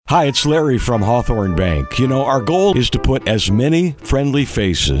Hi, it's Larry from Hawthorne Bank. You know, our goal is to put as many friendly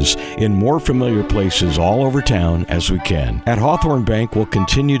faces in more familiar places all over town as we can. At Hawthorne Bank, we'll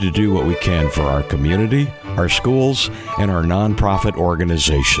continue to do what we can for our community, our schools, and our nonprofit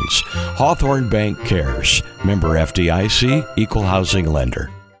organizations. Hawthorne Bank cares. Member FDIC, Equal Housing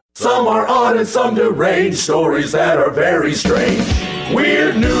Lender. Some are odd and some deranged, stories that are very strange.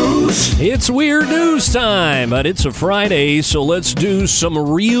 Weird news. It's weird news time, but it's a Friday, so let's do some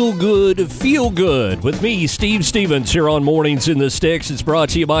real good feel good with me, Steve Stevens, here on Mornings in the Sticks. It's brought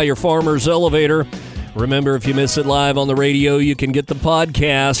to you by your Farmer's Elevator. Remember, if you miss it live on the radio, you can get the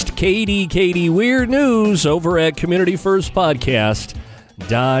podcast, KDKD Weird News, over at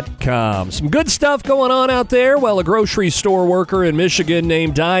CommunityFirstPodcast.com. Some good stuff going on out there. Well, a grocery store worker in Michigan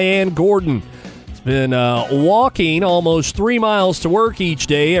named Diane Gordon has been walking almost 3 miles to work each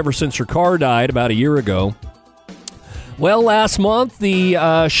day ever since her car died about a year ago. Well, last month,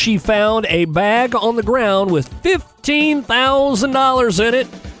 she found a bag on the ground with $15,000 in it.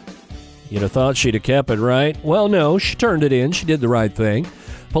 You'd have thought she'd have kept it, right? Well, no, she turned it in. She did the right thing.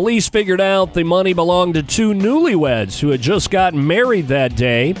 Police figured out the money belonged to two newlyweds who had just gotten married that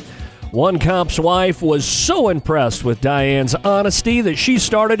day. One cop's wife was so impressed with Diane's honesty that she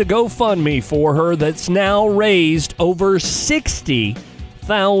started a GoFundMe for her that's now raised over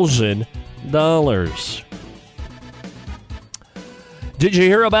 $60,000. Did you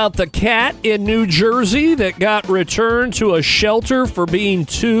hear about the cat in New Jersey that got returned to a shelter for being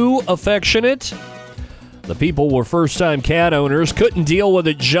too affectionate? The people were first-time cat owners, couldn't deal with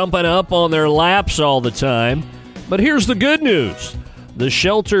it jumping up on their laps all the time. But here's the good news. The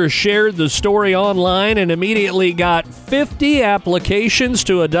shelter shared the story online and immediately got 50 applications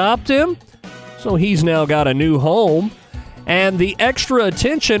to adopt him. So he's now got a new home. And the extra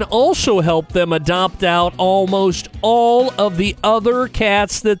attention also helped them adopt out almost all of the other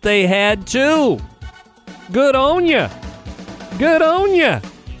cats that they had, too. Good on ya. Good on ya.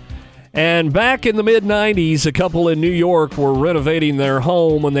 And back in the mid-'90s, a couple in New York were renovating their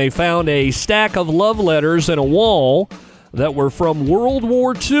home when they found a stack of love letters in a wall that were from World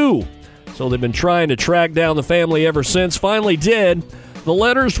War II. So they've been trying to track down the family ever since. Finally did. The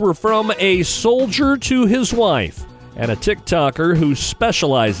letters were from a soldier to his wife. And a TikToker who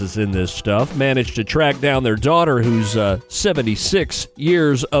specializes in this stuff managed to track down their daughter, who's 76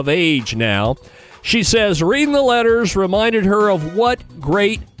 years of age now. She says reading the letters reminded her of what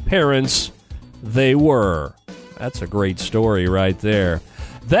great parents they were. That's a great story right there.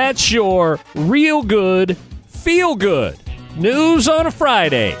 That's your real good, feel good news on a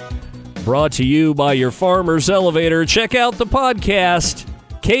Friday. Brought to you by your Farmer's Elevator. Check out the podcast,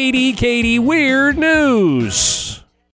 KDKD Weird News.